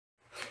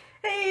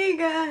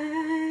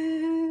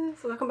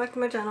welcome back to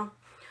my channel.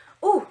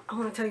 Oh, I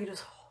want to tell you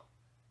this.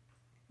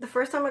 The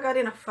first time I got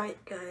in a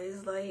fight,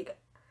 guys, like,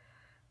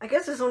 I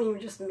guess it's only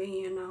just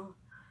me, you know,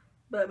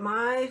 but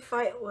my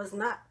fight was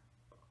not,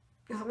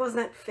 it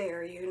wasn't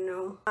fair, you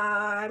know.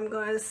 I'm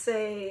gonna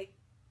say,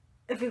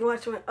 if you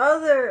watch my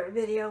other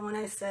video when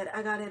I said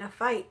I got in a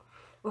fight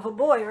with a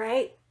boy,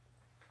 right?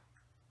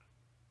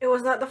 It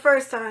was not the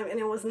first time, and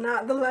it was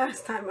not the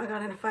last time I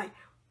got in a fight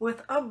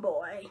with a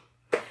boy.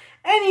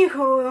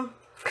 Anywho,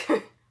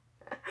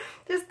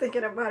 just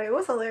thinking about it, it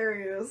was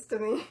hilarious to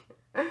me.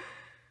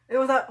 It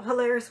was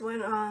hilarious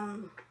when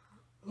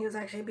he was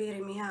actually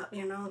beating me up,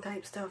 you know,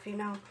 type stuff, you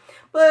know.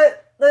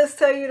 But let's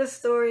tell you the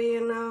story,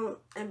 you know.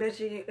 I bet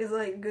you it's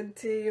like good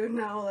to you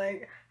know,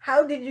 like,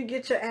 how did you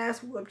get your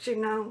ass whooped, you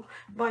know,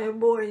 by a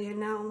boy, you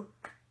know?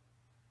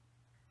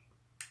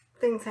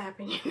 Things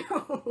happen, you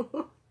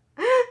know.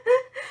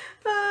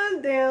 Oh,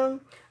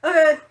 damn.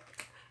 Okay,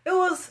 it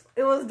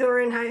was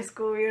during high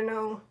school, you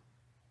know.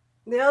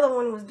 The other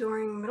one was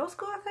during middle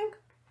school, I think.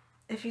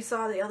 If you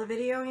saw the other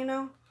video, you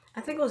know. I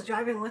think it was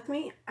Driving With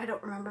Me. I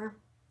don't remember.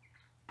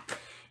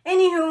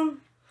 Anywho,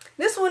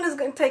 this one is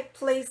going to take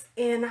place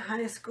in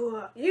high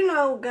school. You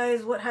know,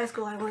 guys, what high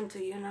school I went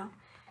to, you know.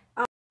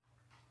 I'm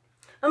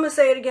going to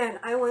say it again.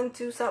 I went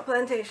to South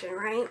Plantation,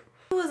 right?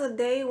 It was a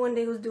day when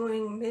they was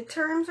doing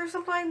midterms or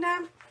something like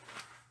that.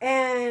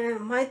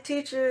 And my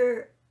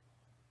teacher,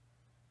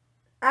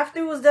 after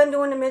it was done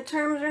doing the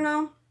midterms, you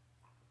know,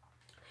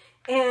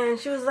 and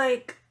she was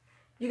like,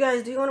 you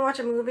guys, do you want to watch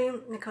a movie?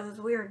 Because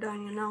we are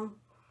done, you know.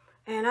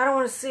 And I don't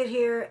want to sit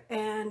here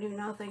and do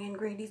nothing and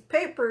grade these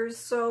papers.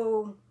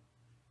 So,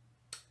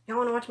 y'all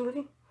want to watch a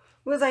movie?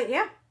 We was like,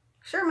 yeah,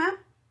 sure, man.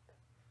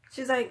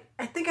 She's like,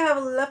 I think I have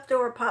a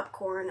leftover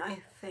popcorn, I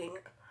think.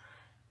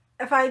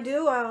 If I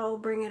do, I'll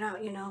bring it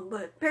out, you know.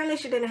 But apparently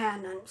she didn't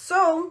have none.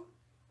 So,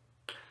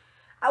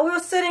 we were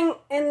sitting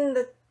in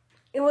the,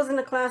 it was in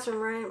the classroom,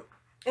 right?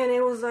 And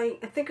it was like,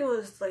 I think it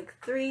was like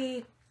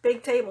 3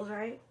 big tables,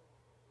 right?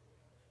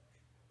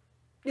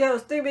 Yeah, it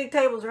was 3 big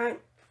tables, right?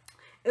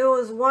 It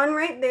was one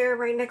right there,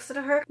 right next to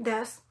her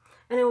desk,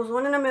 and it was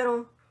one in the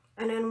middle,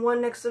 and then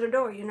one next to the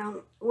door, you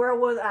know. Where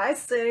was I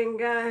sitting,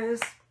 guys?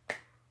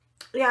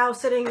 Yeah, I was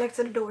sitting next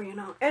to the door, you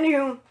know.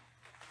 Anywho,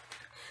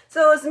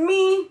 so it's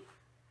me,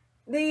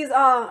 these,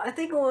 I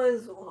think it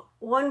was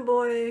 1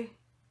 boy,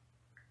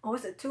 or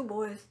was it 2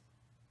 boys?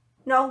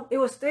 No, it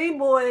was 3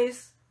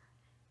 boys,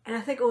 and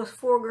I think it was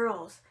 4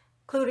 girls,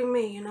 including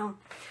me, you know.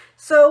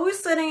 So we're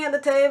sitting at the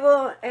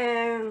table,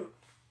 and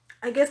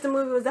I guess the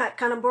movie was that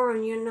kind of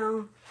boring, you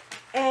know.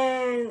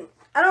 And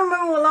I don't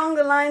remember along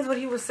the lines what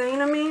he was saying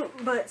to me,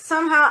 but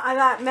somehow I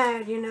got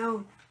mad, you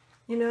know.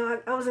 You know,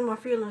 I was in my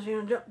feelings,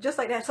 you know, just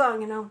like that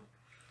song, you know.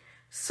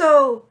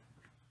 So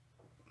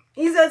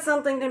he said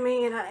something to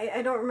me, and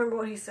I don't remember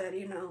what he said,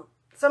 you know.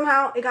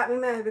 Somehow it got me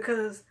mad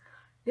because,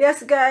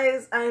 yes,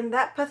 guys, I am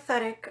that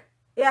pathetic.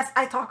 Yes,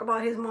 I talk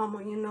about his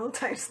mama, you know,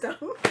 type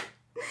stuff.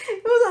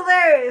 It was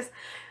hilarious.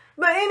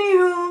 But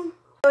anywho,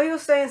 so he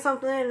was saying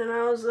something, and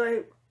I was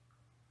like,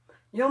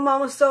 your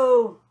mama's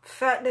so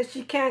fat that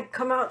she can't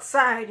come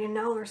outside, you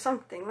know, or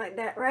something like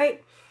that,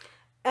 right?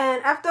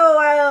 And after a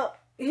while,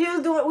 we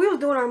was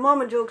doing our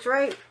mama jokes,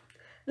 right?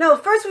 No,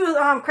 first we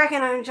was cracking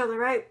on each other,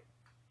 right?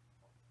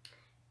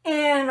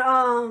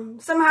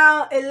 And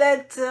somehow it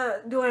led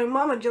to doing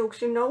mama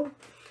jokes, you know.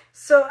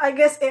 So I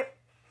guess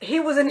he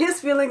was in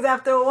his feelings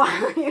after a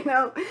while, you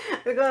know,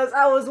 because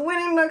I was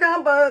winning the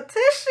competition,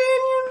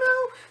 you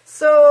know.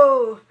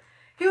 So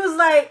he was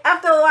like,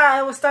 after a while,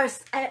 I would start,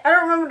 I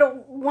don't remember the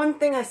one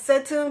thing I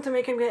said to him to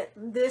make him get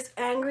this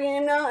angry,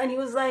 you know, and he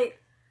was like,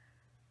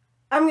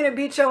 I'm going to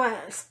beat your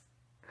ass.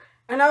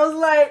 And I was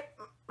like,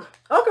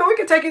 okay, we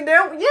can take it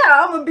down. Yeah,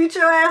 I'm going to beat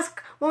your ass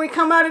when we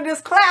come out of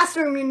this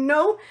classroom, you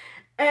know.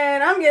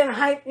 And I'm getting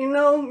hyped, you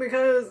know,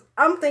 because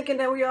I'm thinking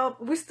that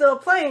we still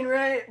playing,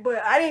 right? But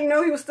I didn't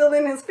know he was still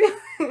in his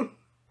feelings.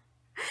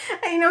 I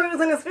didn't know he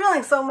was in his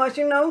feelings so much,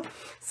 you know.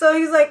 So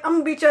he's like, I'm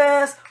gonna beat your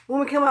ass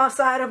when we come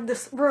outside of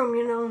this room,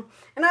 you know.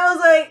 And I was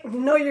like,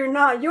 no, you're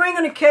not. You ain't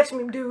gonna catch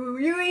me,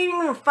 dude. You ain't even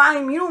gonna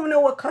find me. You don't even know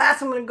what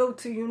class I'm gonna go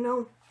to, you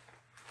know.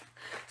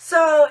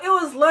 So it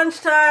was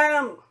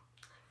lunchtime.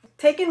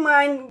 Getting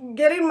mine,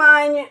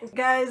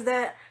 guys,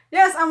 that,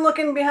 yes, I'm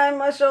looking behind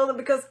my shoulder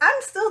because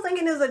I'm still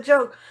thinking it's a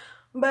joke.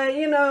 But,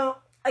 you know,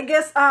 I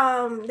guess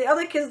the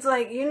other kid's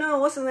like, you know,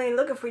 what's his name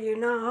looking for you?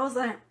 No, I was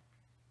like,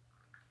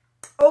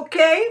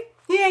 okay,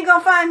 he ain't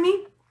gonna find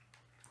me.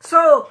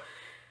 So,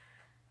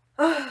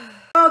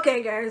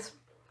 okay, guys,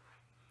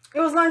 it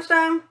was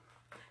lunchtime.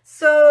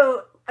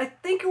 So I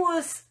think it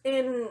was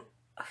in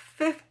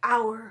 5th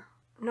hour.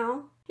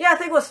 No, yeah, I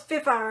think it was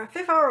 5th hour.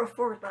 5th hour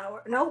or 4th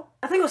hour? No,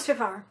 I think it was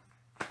 5th hour.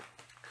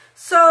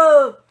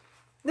 So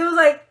they was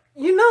like,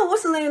 you know,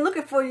 what's the name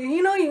looking for you?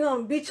 You know you're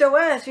gonna beat your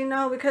ass, you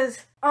know, because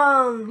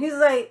he's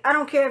like, I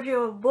don't care if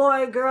you're a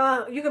boy,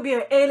 girl, you could be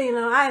an alien,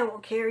 or I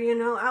don't care, you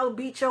know, I'll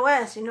beat your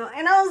ass, you know.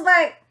 And I was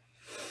like,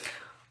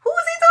 who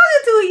was he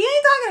talking to? He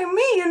ain't talking to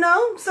me, you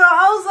know. So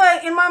I was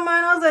like, in my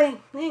mind, I was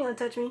like, he ain't gonna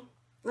touch me.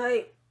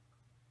 Like,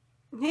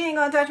 he ain't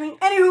gonna touch me.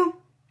 Anywho,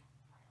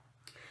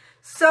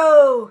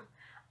 So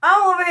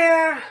I'm over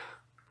here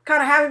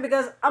kind of happy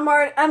because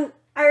I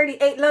already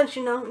ate lunch,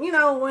 you know. You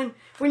know, when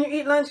you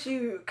eat lunch,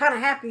 you kind of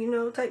happy, you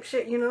know, type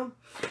shit, you know.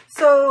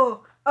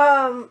 So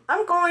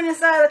I'm going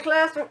inside the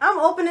classroom. I'm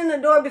opening the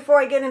door before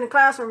I get in the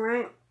classroom,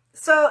 right?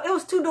 So it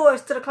was 2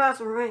 doors to the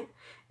classroom, right?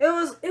 It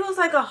was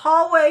like a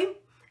hallway,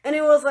 and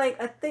it was like,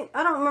 I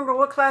don't remember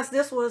what class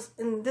this was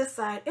in this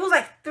side. It was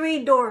like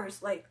 3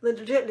 doors, like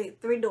legitimately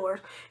 3 doors.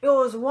 It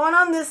was one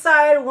on this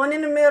side, one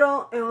in the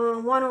middle,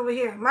 and one over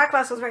here. My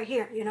class was right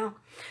here, you know.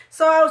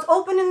 So I was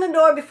opening the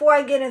door before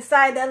I get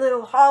inside that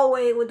little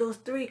hallway with those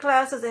 3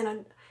 classes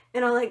and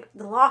like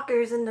the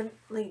lockers and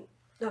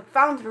the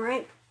fountain,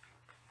 right?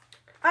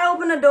 I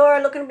opened the door,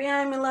 looking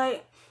behind me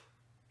like,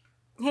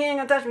 he ain't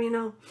gonna touch me, you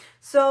know.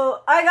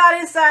 So I got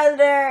inside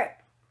there.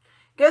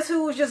 Guess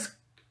who was just,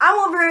 I'm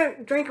over here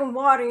drinking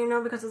water, you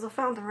know, because there's a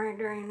fountain right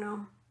there, you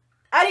know.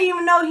 I didn't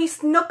even know he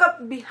snuck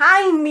up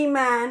behind me,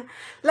 man.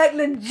 Like,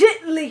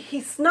 legitly, he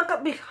snuck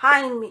up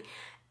behind me.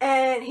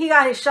 And he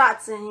got his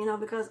shots in, you know,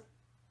 because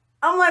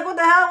I'm like, what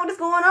the hell? What is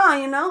going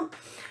on, you know?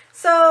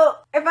 So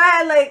if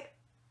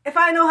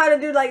I know how to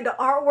do, like, the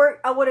artwork,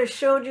 I would have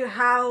showed you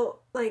how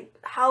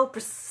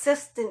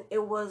persistent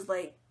it was,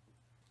 like,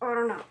 I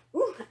don't know.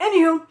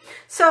 Anywho,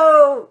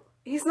 so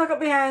he snuck up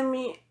behind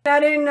me. I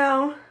didn't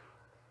know.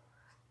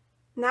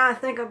 Now I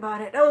think about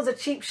it, that was a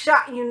cheap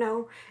shot, you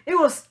know. It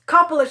was a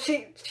couple of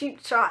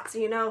cheap shots,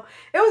 you know.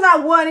 It was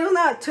not 1, it was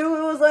not 2,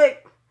 it was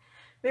like,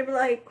 maybe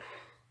like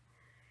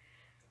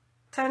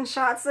 10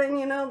 shots in,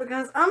 you know,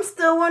 because I'm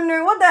still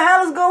wondering what the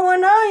hell is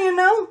going on, you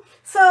know.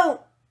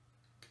 So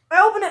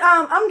I open it,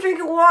 I'm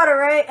drinking water,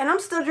 right? And I'm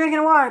still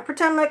drinking water.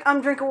 Pretend like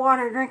I'm drinking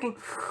water,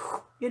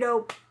 you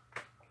know.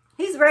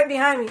 He's right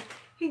behind me.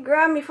 He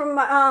grabbed me from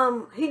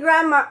my, he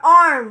grabbed my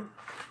arm,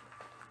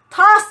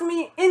 tossed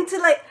me into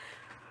like,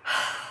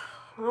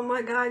 oh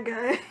my God,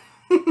 guys.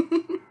 He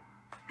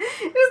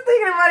was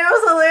thinking about it, it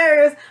was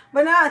hilarious.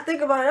 But now I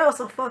think about it, that was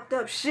some fucked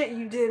up shit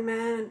you did,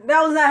 man.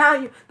 That was not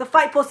how the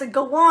fight supposed to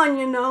go on,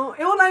 you know.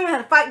 It was not even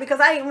a fight because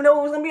I didn't even know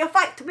it was going to be a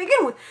fight to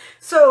begin with.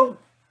 So,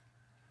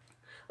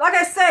 like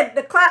I said,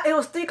 it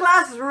was 3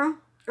 classrooms,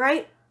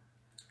 right?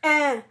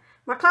 And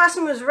my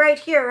classroom was right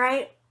here,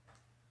 right?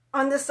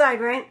 On this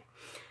side, right?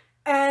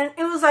 And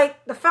it was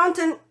like the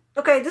fountain.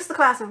 Okay, this is the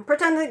classroom.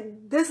 Pretend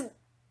that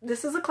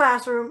this is a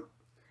classroom.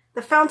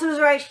 The fountain is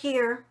right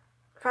here.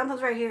 The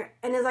fountain's right here.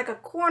 And there's like a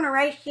corner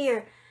right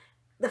here.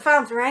 The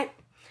fountain, right?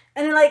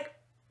 And then like,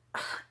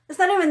 it's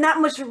not even that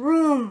much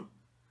room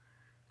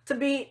to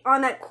be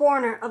on that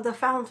corner of the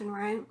fountain,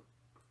 right?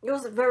 It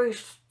was a very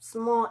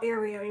small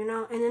area, you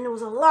know? And then there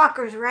was a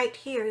lockers right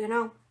here, you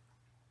know?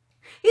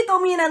 He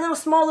threw me in that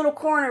small little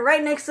corner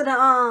right next to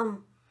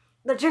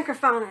the drinker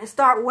fountain and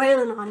start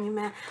wailing on me,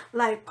 man.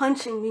 Like,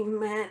 punching me,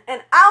 man.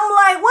 And I'm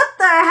like, what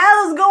the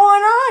hell is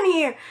going on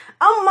here?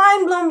 I'm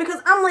mind blown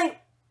because I'm like,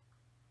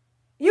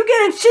 you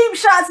getting cheap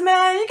shots,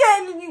 man. You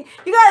gotta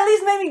at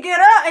least make me get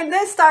up and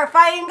then start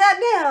fighting.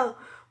 Goddamn.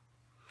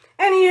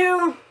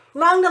 Anywho,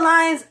 along the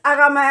lines, I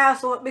got my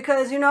ass whooped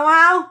because you know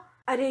how?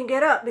 I didn't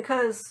get up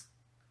because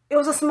it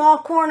was a small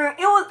corner.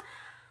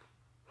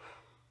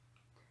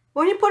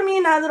 When you put me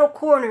in that little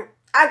corner,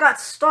 I got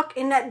stuck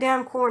in that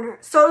damn corner.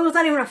 So it was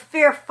not even a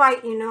fair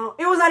fight, you know.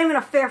 It was not even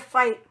a fair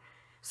fight.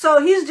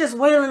 So he's just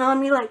wailing on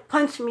me like,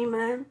 punch me,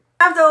 man.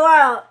 After a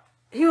while,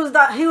 he was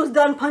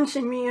done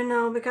punching me, you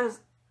know, because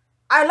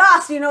I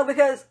lost, you know,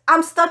 because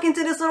I'm stuck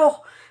into this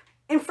little,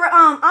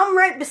 I'm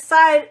right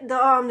beside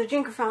the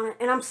drinker fountain,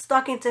 and I'm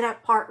stuck into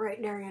that part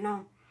right there, you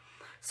know.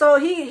 So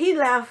he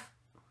left.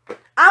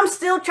 I'm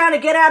still trying to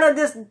get out of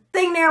this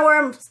thing there where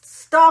I'm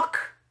stuck.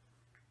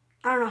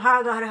 I don't know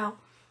how I got out.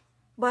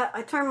 But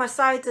I turned my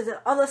side to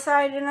the other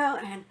side, you know,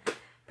 and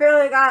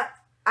apparently got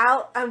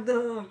out of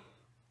the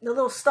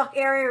little stuck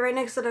area right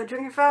next to the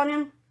drinking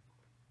fountain.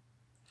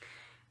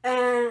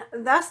 And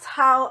that's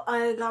how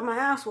I got my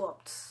ass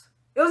whooped.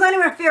 It was not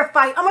even a fair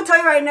fight. I'm going to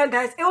tell you right now,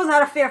 guys, it was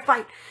not a fair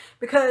fight.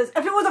 Because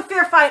if it was a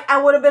fair fight, I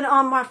would have been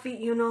on my feet,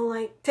 you know,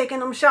 like taking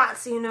them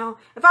shots, you know.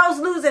 If I was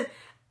losing,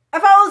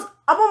 if I was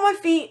up on my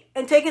feet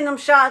and taking them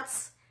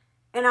shots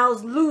and I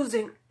was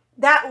losing,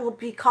 that would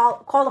be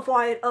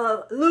qualified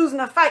of losing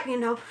a fight, you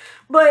know.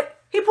 But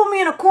he put me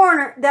in a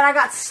corner that I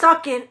got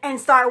stuck in and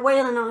started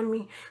wailing on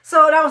me.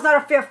 So that was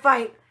not a fair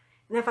fight.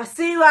 And if I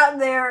see you out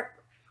there,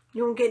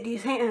 you won't get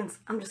these hands.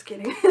 I'm just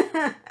kidding.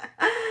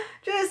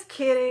 Just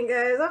kidding,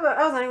 guys.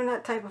 I was not even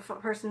that type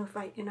of person who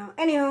fight, you know.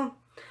 Anywho,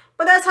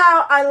 but that's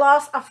how I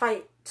lost a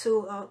fight to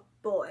a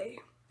boy.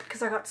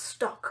 Because I got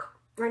stuck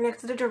right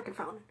next to the drinking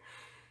fountain.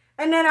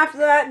 And then after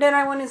that, then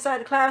I went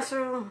inside the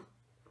classroom,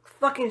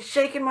 fucking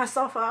shaking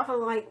myself off.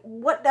 I'm like,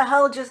 what the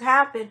hell just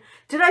happened?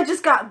 Did I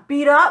just got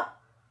beat up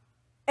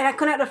and I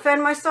couldn't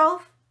defend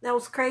myself? That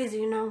was crazy,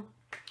 you know.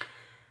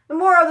 The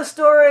moral of the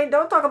story,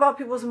 don't talk about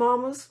people's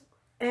mamas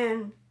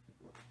and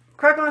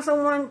crack on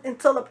someone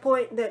until the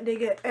point that they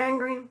get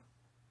angry,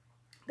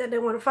 that they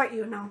want to fight you,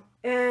 you know.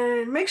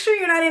 And make sure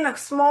you're not in a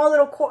small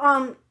little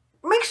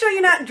make sure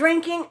you're not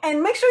drinking,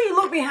 and make sure you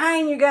look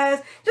behind you,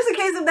 guys, just in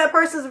case if that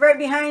person's right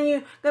behind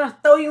you, gonna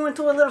throw you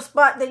into a little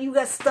spot that you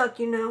got stuck,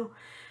 you know.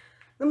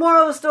 The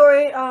moral of the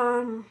story,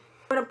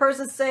 when a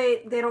person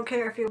say they don't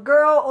care if you're a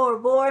girl or a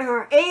boy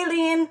or an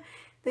alien,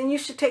 then you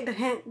should take the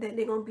hint that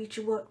they're gonna beat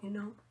you up, you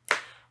know.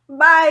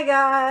 Bye,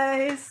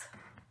 guys.